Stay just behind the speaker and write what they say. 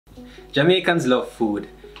Jamaicans love food,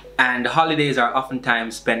 and holidays are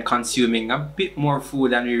oftentimes spent consuming a bit more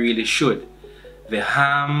food than we really should. The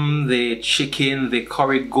ham, the chicken, the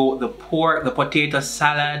curry goat, the pork, the potato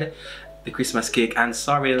salad, the Christmas cake and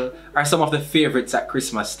sorrel are some of the favorites at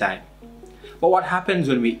Christmas time. But what happens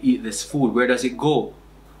when we eat this food? Where does it go?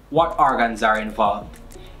 What organs are involved?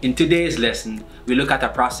 In today's lesson, we look at a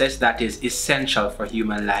process that is essential for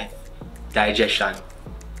human life: digestion.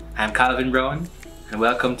 I'm Calvin Brown, and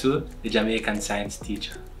welcome to the Jamaican Science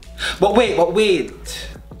Teacher. But wait!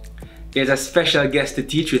 There's a special guest to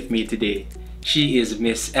teach with me today. She is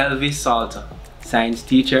Miss Elvy Soltau, science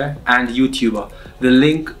teacher and YouTuber. The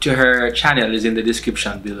link to her channel is in the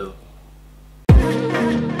description below.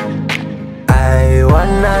 I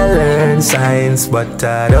wanna learn science, but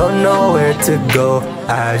I don't know where to go.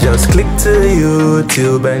 I just click to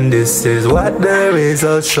YouTube and this is what the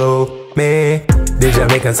results show me. The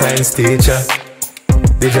Jamaican Science Teacher,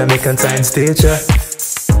 the Jamaican Science Teacher,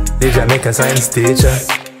 the Jamaican Science Teacher,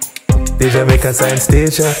 the Jamaican Science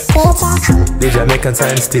Teacher, the Jamaican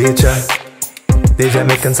Science Teacher, the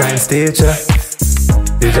Jamaican Science Teacher,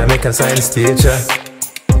 the Jamaican Science Teacher,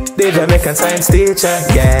 the Jamaican Science Teacher,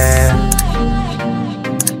 yeah.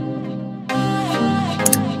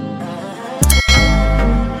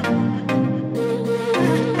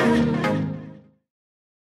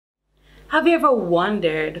 Have you ever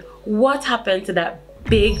wondered what happened to that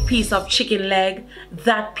big piece of chicken leg,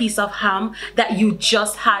 that piece of ham that you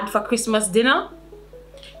just had for Christmas dinner?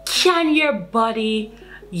 Can your body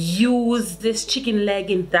use this chicken leg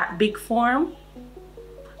in that big form?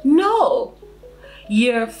 No.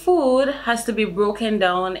 Your food has to be broken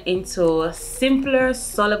down into simpler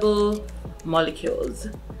soluble molecules.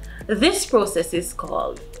 This process is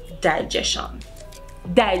called digestion.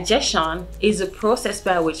 Digestion is a process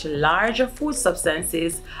by which larger food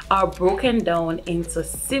substances are broken down into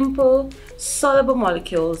simple, soluble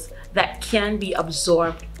molecules that can be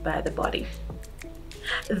absorbed by the body.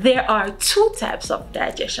 There are two types of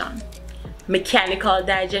digestion: mechanical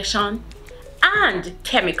digestion and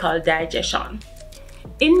chemical digestion.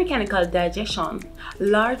 In mechanical digestion,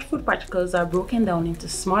 large food particles are broken down into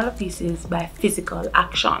smaller pieces by physical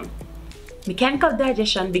action. Mechanical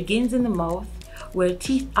digestion begins in the mouth, where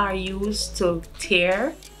teeth are used to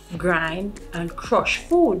tear, grind, and crush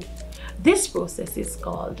food. This process is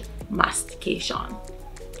called mastication.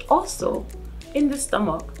 Also, in the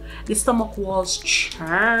stomach walls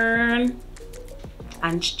churn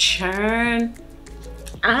and churn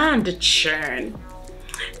and churn.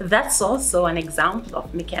 That's also an example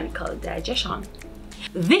of mechanical digestion.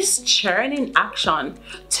 This churning action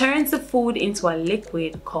turns the food into a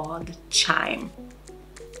liquid called chyme.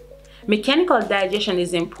 Mechanical digestion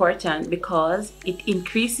is important because it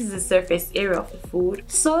increases the surface area of the food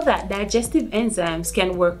so that digestive enzymes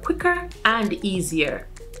can work quicker and easier.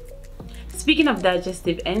 Speaking of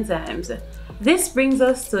digestive enzymes, this brings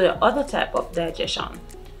us to the other type of digestion: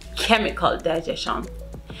 chemical digestion.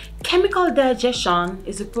 Chemical digestion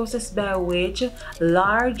is a process by which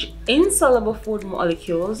large insoluble food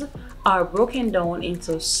molecules are broken down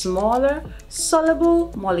into smaller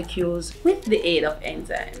soluble molecules with the aid of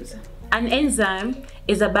enzymes. An enzyme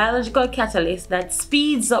is a biological catalyst that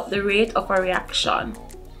speeds up the rate of a reaction.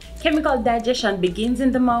 Chemical digestion begins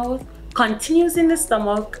in the mouth, continues in the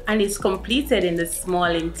stomach, and is completed in the small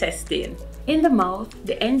intestine. In the mouth,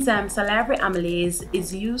 the enzyme salivary amylase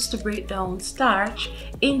is used to break down starch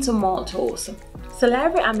into maltose.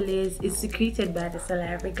 Salivary amylase is secreted by the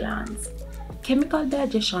salivary glands. Chemical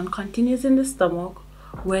digestion continues in the stomach,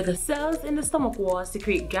 where the cells in the stomach wall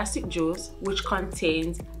secrete gastric juice, which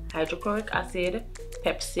contains hydrochloric acid,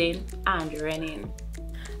 pepsin, and renin.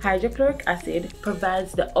 Hydrochloric acid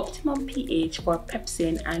provides the optimum pH for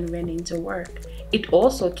pepsin and renin to work. It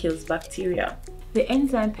also kills bacteria. The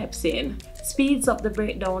enzyme pepsin speeds up the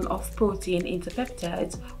breakdown of protein into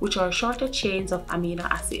peptides, which are shorter chains of amino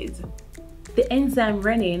acids. The enzyme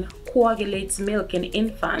renin coagulates milk in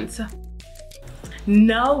infants.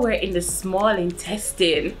 Now we're in the small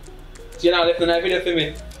intestine. You know, left a video for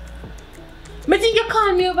me. I think you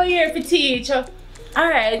called me over here for teach.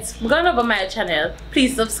 Alright, I'm going over my channel.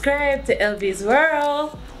 Please subscribe to Elvy's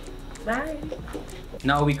World. Bye.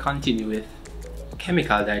 Now we continue with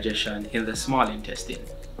chemical digestion in the small intestine.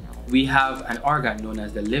 We have an organ known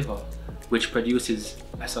as the liver, which produces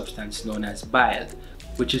a substance known as bile,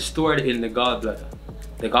 which is stored in the gallbladder.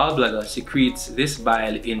 The gallbladder secretes this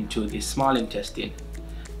bile into the small intestine.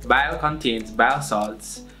 Bile contains bile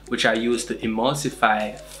salts, which are used to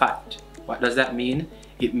emulsify fat. What does that mean?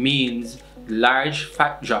 It means large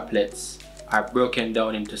fat droplets are broken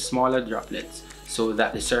down into smaller droplets so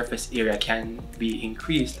that the surface area can be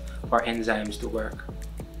increased for enzymes to work.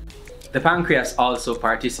 The pancreas also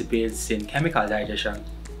participates in chemical digestion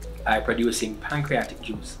by producing pancreatic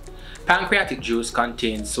juice. Pancreatic juice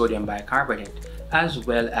contains sodium bicarbonate as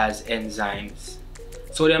well as enzymes.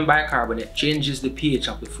 Sodium bicarbonate changes the pH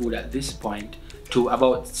of the food at this point to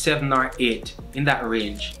about 7 or 8, in that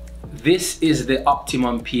range. This is the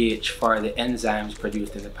optimum pH for the enzymes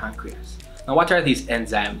produced in the pancreas. Now, what are these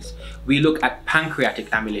enzymes? We look at pancreatic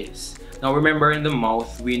amylase. Now remember, in the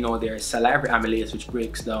mouth we know there's salivary amylase, which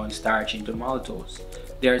breaks down starch into maltose.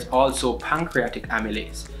 There's also pancreatic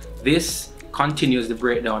amylase. This continues the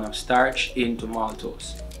breakdown of starch into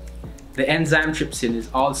maltose. The enzyme trypsin is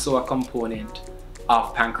also a component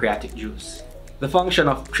of pancreatic juice. The function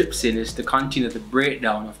of trypsin is to continue the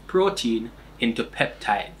breakdown of protein into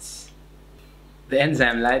peptides. The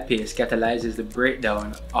enzyme lipase catalyzes the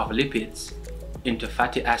breakdown of lipids into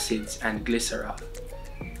fatty acids and glycerol.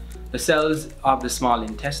 The cells of the small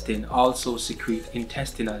intestine also secrete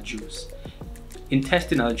intestinal juice.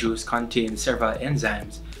 Intestinal juice contains several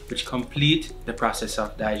enzymes which complete the process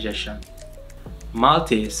of digestion.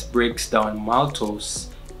 Maltase breaks down maltose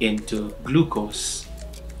into glucose.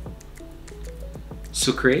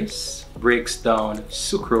 Sucrase breaks down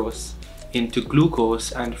sucrose into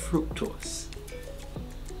glucose and fructose.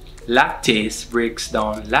 Lactase breaks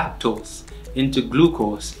down lactose into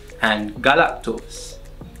glucose and galactose.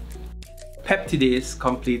 Peptidase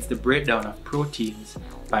completes the breakdown of proteins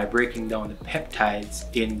by breaking down the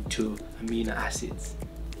peptides into amino acids.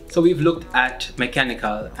 So we've looked at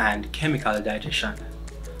mechanical and chemical digestion.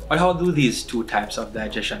 But how do these two types of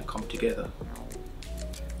digestion come together?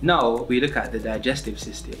 Now we look at the digestive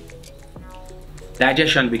system.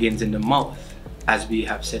 Digestion begins in the mouth, as we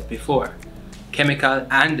have said before. Chemical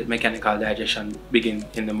and mechanical digestion begin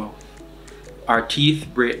in the mouth. Our teeth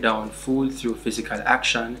break down food through physical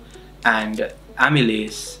action, and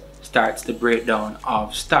amylase starts the breakdown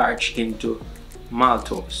of starch into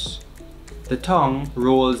maltose. The tongue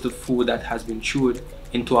rolls the food that has been chewed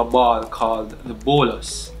into a ball called the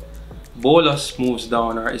bolus. Bolus moves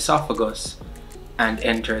down our esophagus and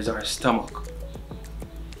enters our stomach.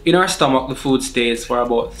 In our stomach, the food stays for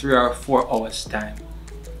about 3 or 4 hours time.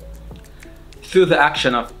 Through the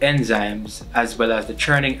action of enzymes as well as the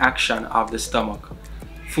churning action of the stomach,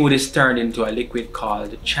 food is turned into a liquid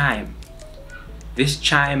called chyme. This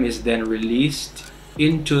chyme is then released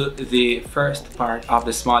into the first part of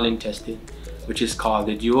the small intestine, which is called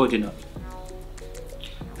the duodenum.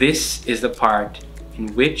 This is the part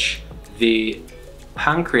in which the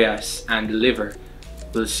pancreas and the liver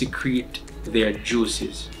will secrete their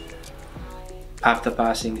juices. After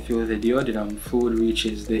passing through the duodenum, food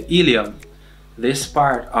reaches the ileum. This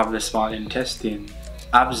part of the small intestine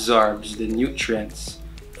absorbs the nutrients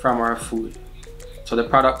from our food. So the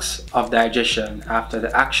products of digestion after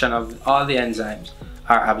the action of all the enzymes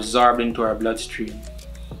are absorbed into our bloodstream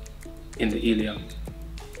in the ileum.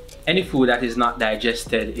 Any food that is not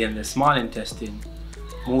digested in the small intestine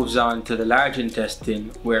moves on to the large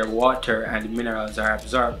intestine, where water and minerals are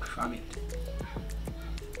absorbed from it.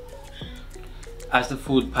 As the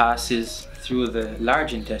food passes through the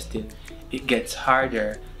large intestine, it gets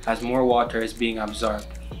harder as more water is being absorbed.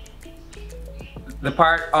 The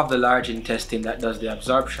part of the large intestine that does the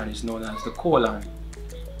absorption is known as the colon.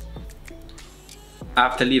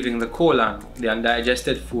 After leaving the colon, the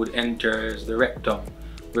undigested food enters the rectum,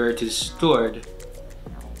 where it is stored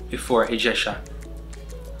before egestion.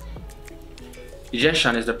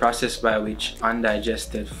 Egestion is the process by which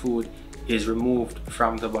undigested food is removed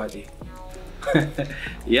from the body.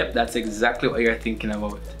 Yep, that's exactly what you're thinking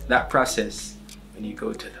about. That process when you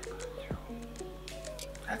go to the bathroom.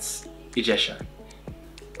 That's egestion.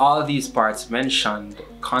 All these parts mentioned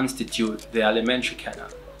constitute the alimentary canal.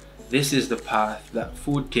 This is the path that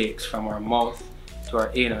food takes from our mouth to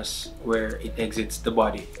our anus, where it exits the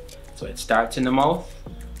body. So it starts in the mouth,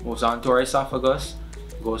 moves on to our esophagus,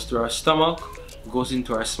 goes through our stomach, goes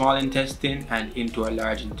into our small intestine and into our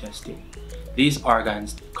large intestine. These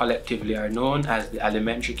organs collectively are known as the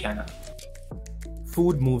alimentary canal.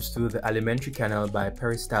 Food moves through the alimentary canal by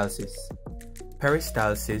peristalsis.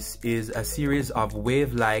 Peristalsis is a series of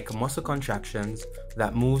wave-like muscle contractions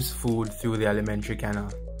that moves food through the alimentary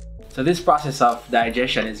canal. So this process of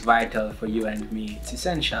digestion is vital for you and me. It's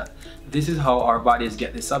essential. This is how our bodies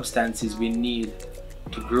get the substances we need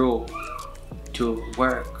to grow, to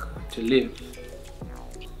work, to live.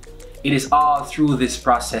 It is all through this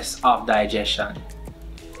process of digestion.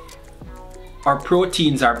 Our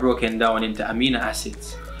proteins are broken down into amino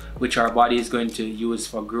acids, which our body is going to use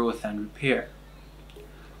for growth and repair.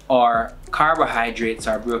 or carbohydrates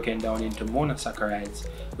are broken down into monosaccharides,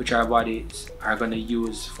 which our bodies are going to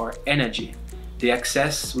use for energy. The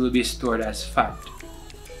excess will be stored as fat.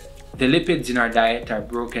 The lipids in our diet are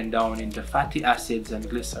broken down into fatty acids and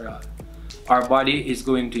glycerol. Our body is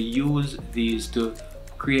going to use these to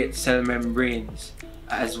create cell membranes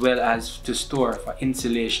as well as to store for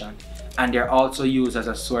insulation, and they're also used as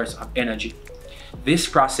a source of energy. This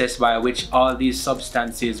process by which all these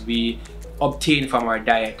substances we obtain from our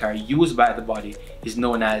diet are used by the body is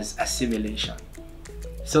known as assimilation.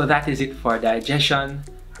 So that is it for digestion,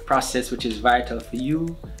 a process which is vital for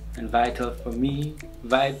you and vital for me,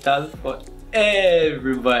 vital for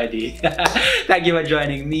everybody. Thank you for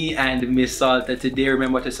joining me and Miss Soltau today.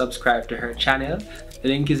 Remember to subscribe to her channel. The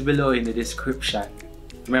link is below in the description.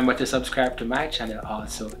 Remember to subscribe to my channel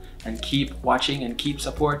also, and keep watching and keep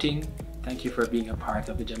supporting. Thank you for being a part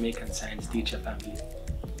of the Jamaican Science Teacher family.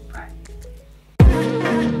 Bye.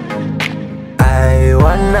 I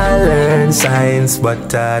wanna learn science,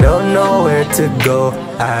 but I don't know where to go.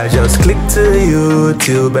 I just click to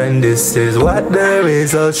YouTube and this is what the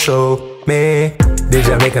results show me. The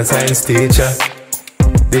Jamaican Science Teacher,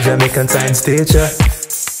 the Jamaican Science Teacher,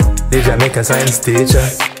 the Jamaican Science Teacher,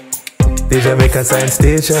 the Jamaican Science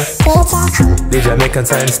Teacher, the Jamaican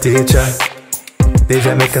Science Teacher, the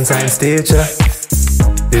Jamaican Science Teacher,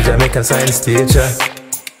 the Jamaican Science Teacher,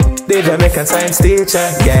 the Jamaican Science Teacher,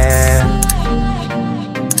 yeah.